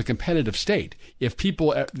 If it was a competitive state, if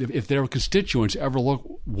their constituents ever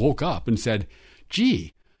woke up and said,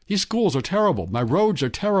 gee, these schools are terrible, my roads are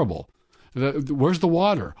terrible, where's the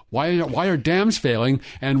water? Why are dams failing?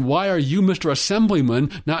 And why are you, Mr.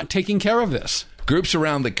 Assemblyman, not taking care of this? Groups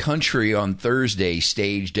around the country on Thursday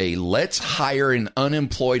staged a Let's Hire an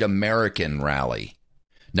Unemployed American rally.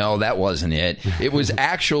 No, that wasn't it. It was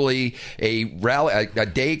actually a rally,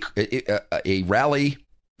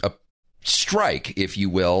 a strike, if you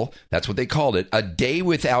will. That's what they called it. A day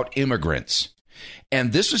without immigrants.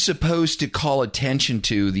 And this was supposed to call attention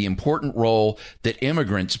to the important role that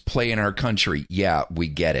immigrants play in our country. Yeah, we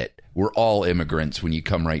get it. We're all immigrants when you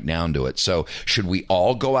come right down to it. So should we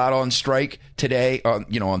all go out on strike today,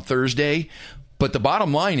 on Thursday? But the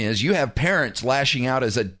bottom line is you have parents lashing out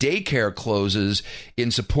as a daycare closes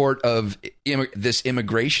in support of this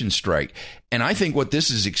immigration strike. And I think what this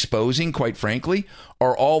is exposing, quite frankly,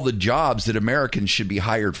 are all the jobs that Americans should be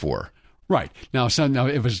hired for. Right. Now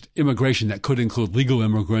it was immigration that could include legal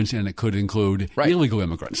immigrants and it could include illegal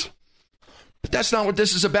immigrants. But that's not what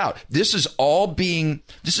this is about. This is all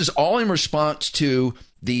in response to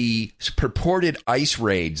the purported ICE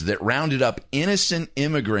raids that rounded up innocent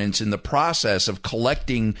immigrants in the process of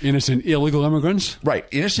collecting... Innocent illegal immigrants? Right.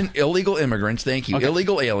 Innocent illegal immigrants. Thank you. Okay.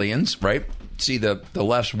 Illegal aliens, right? See, the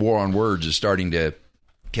left's war on words is starting to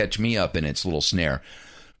catch me up in its little snare.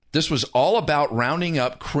 This was all about rounding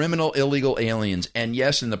up criminal illegal aliens. And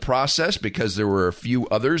yes, in the process, because there were a few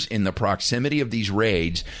others in the proximity of these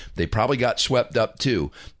raids, they probably got swept up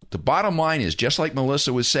too. The bottom line is, just like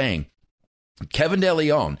Melissa was saying, Kevin De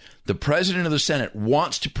Leon, the president of the Senate,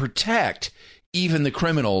 wants to protect even the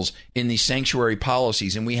criminals in these sanctuary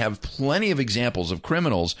policies. And we have plenty of examples of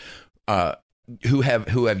criminals who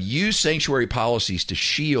have used sanctuary policies to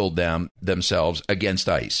shield themselves against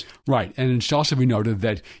ICE. Right. And it should also be noted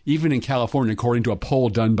that even in California, according to a poll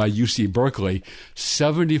done by UC Berkeley,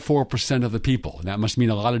 74% of the people, and that must mean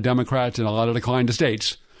a lot of Democrats and a lot of declined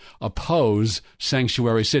states, oppose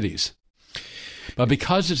sanctuary cities. But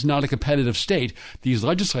because it's not a competitive state, these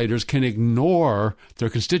legislators can ignore their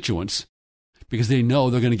constituents because they know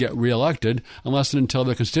they're going to get reelected unless and until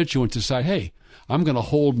their constituents decide, hey, I'm going to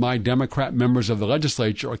hold my Democrat members of the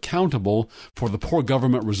legislature accountable for the poor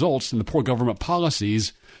government results and the poor government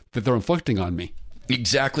policies that they're inflicting on me.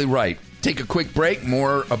 Exactly right. Take a quick break.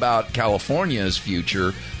 More about California's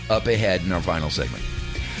future up ahead in our final segment.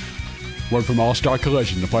 Word from All Star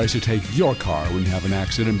Collision, the place to take your car when you have an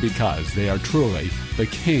accident, because they are truly the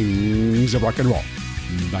kings of rock and roll.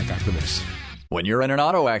 Back after this. When you're in an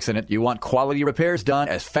auto accident, you want quality repairs done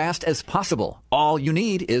as fast as possible. All you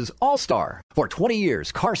need is All-Star. For 20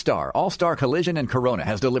 years, CarStar, All-Star Collision, and Corona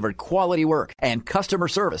has delivered quality work and customer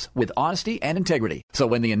service with honesty and integrity. So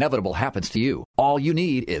when the inevitable happens to you, all you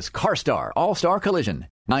need is CarStar, All-Star Collision.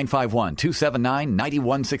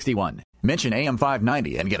 951-279-9161. Mention AM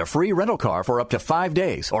 590 and get a free rental car for up to 5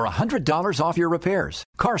 days or $100 off your repairs.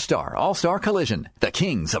 CarStar All-Star Collision, the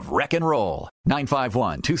kings of wreck and roll.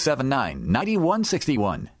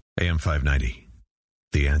 951-279-9161. AM 590,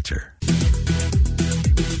 The Answer.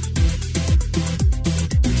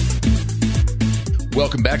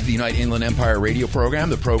 Welcome back to the Unite Inland Empire radio program,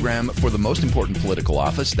 the program for the most important political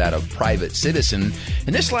office, that of private citizen.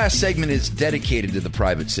 And this last segment is dedicated to the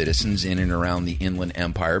private citizens in and around the Inland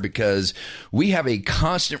Empire, because we have a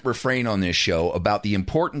constant refrain on this show about the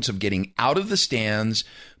importance of getting out of the stands,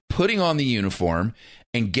 putting on the uniform,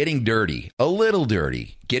 and getting dirty, a little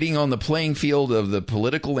dirty, getting on the playing field of the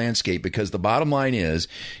political landscape, because the bottom line is,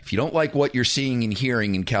 if you don't like what you're seeing and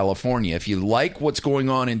hearing in California, if you like what's going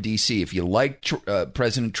on in D.C., if you like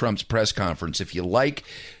President Trump's press conference, if you like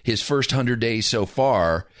his first 100 days so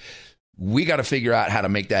far, we got to figure out how to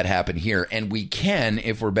make that happen here. And we can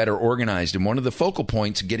if we're better organized. And one of the focal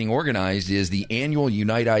points of getting organized is the annual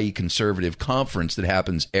Unite IE Conservative Conference that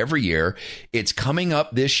happens every year. It's coming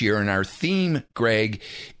up this year. And our theme, Greg,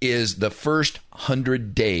 is the first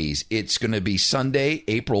 100 days. It's going to be Sunday,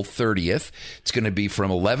 April 30th. It's going to be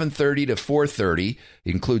from 11:30 to 4:30.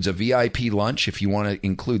 It includes a VIP lunch if you want to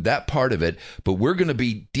include that part of it. But we're going to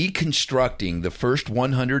be deconstructing the first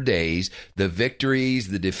 100 days, the victories,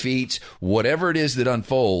 the defeats, whatever it is that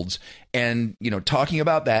unfolds, and, you know, talking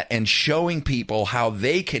about that and showing people how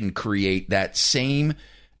they can create that same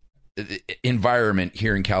environment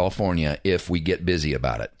here in California if we get busy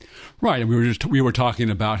about it. Right, and we were talking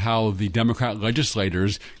about how the Democrat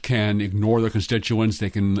legislators can ignore their constituents. They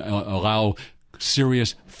can allow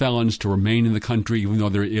serious felons to remain in the country, even though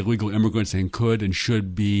they're illegal immigrants and could and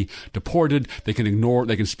should be deported. They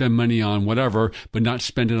can spend money on whatever, but not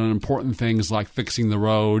spend it on important things like fixing the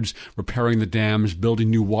roads, repairing the dams, building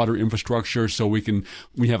new water infrastructure. So we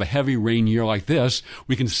have a heavy rain year like this,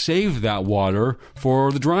 we can save that water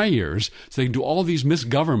for the dry years. So they can do all these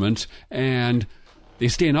misgovernments, and they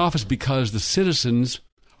stay in office because the citizens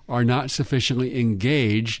are not sufficiently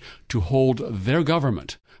engaged to hold their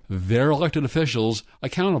government, their elected officials,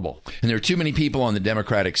 accountable. And there are too many people on the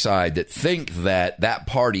Democratic side that think that that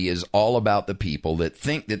party is all about the people, that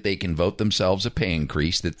think that they can vote themselves a pay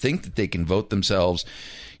increase, that think that they can vote themselves,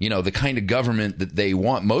 you know, the kind of government that they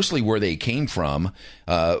want, mostly where they came from,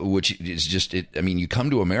 which is just, you come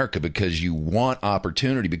to America because you want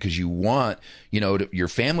opportunity, because you want, your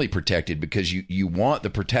family protected, because you want the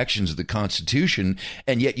protections of the Constitution,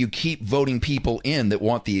 and yet you keep voting people in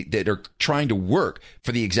that are trying to work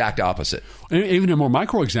for the exact opposite. And even a more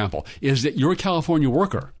micro example is that you're a California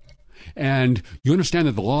worker, and you understand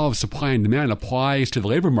that the law of supply and demand applies to the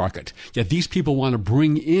labor market. Yet these people want to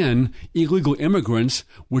bring in illegal immigrants,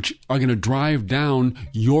 which are going to drive down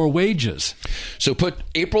your wages. So put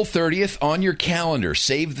April 30th on your calendar.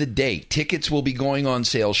 Save the date. Tickets will be going on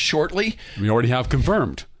sale shortly. We already have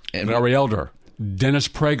confirmed. And Larry Elder, Dennis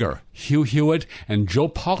Prager, Hugh Hewitt, and Joe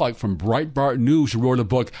Pollack from Breitbart News, who wrote a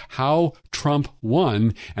book, How Trump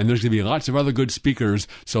Won. And there's going to be lots of other good speakers.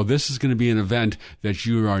 So this is going to be an event that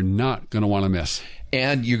you are not going to want to miss.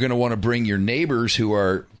 And you're going to want to bring your neighbors who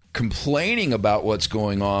are complaining about what's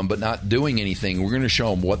going on but not doing anything. We're going to show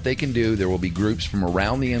them what they can do. There will be groups from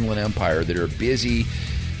around the Inland Empire that are busy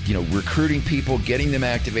recruiting people, getting them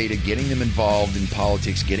activated, getting them involved in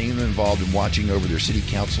politics, getting them involved in watching over their city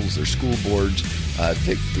councils, their school boards,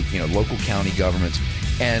 local county governments,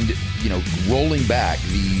 and rolling back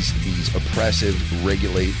these oppressive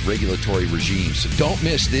regulatory regimes. So don't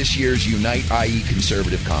miss this year's Unite IE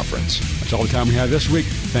Conservative Conference. That's all the time we have this week.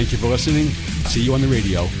 Thank you for listening. See you on the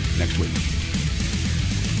radio next week.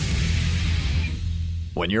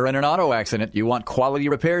 When you're in an auto accident, you want quality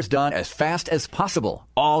repairs done as fast as possible.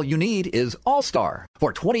 All you need is All-Star.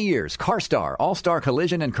 For 20 years, CarStar, All-Star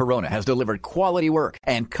Collision, and Corona has delivered quality work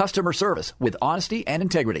and customer service with honesty and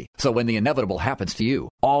integrity. So when the inevitable happens to you,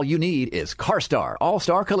 all you need is CarStar,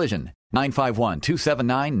 All-Star Collision.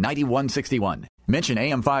 951-279-9161. Mention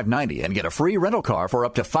AM 590 and get a free rental car for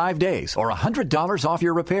up to 5 days or $100 off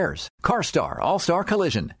your repairs. CarStar All-Star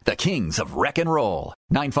Collision, the kings of wreck and roll.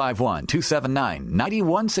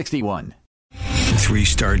 951-279-9161.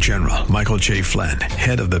 3-star General Michael J. Flynn,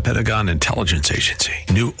 head of the Pentagon Intelligence Agency,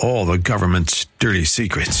 knew all the government's dirty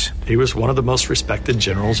secrets. He was one of the most respected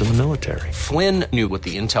generals in the military. Flynn knew what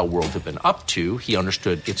the intel world had been up to. He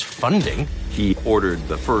understood its funding. He ordered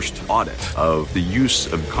the first audit of the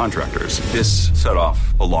use of contractors. This set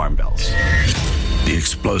off alarm bells. The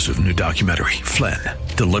explosive new documentary, Flynn,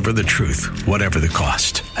 Deliver the Truth, Whatever the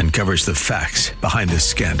Cost, uncovers the facts behind this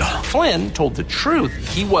scandal. Flynn told the truth.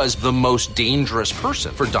 He was the most dangerous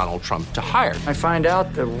person for Donald Trump to hire. I find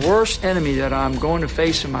out the worst enemy that I'm going to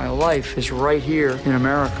face in my life is right here in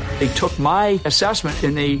America. They took my assessment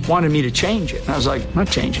and they wanted me to change it. And I was like, I'm not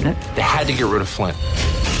changing it. They had to get rid of Flynn.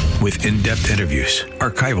 With in-depth interviews,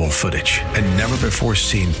 archival footage, and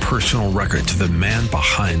never-before-seen personal records of the man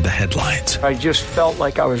behind the headlines. I just felt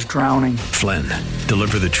like I was drowning. Flynn,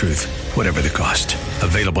 Deliver the Truth, Whatever the Cost.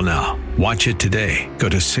 Available now. Watch it today. Go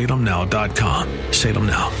to salemnow.com.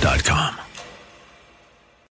 salemnow.com.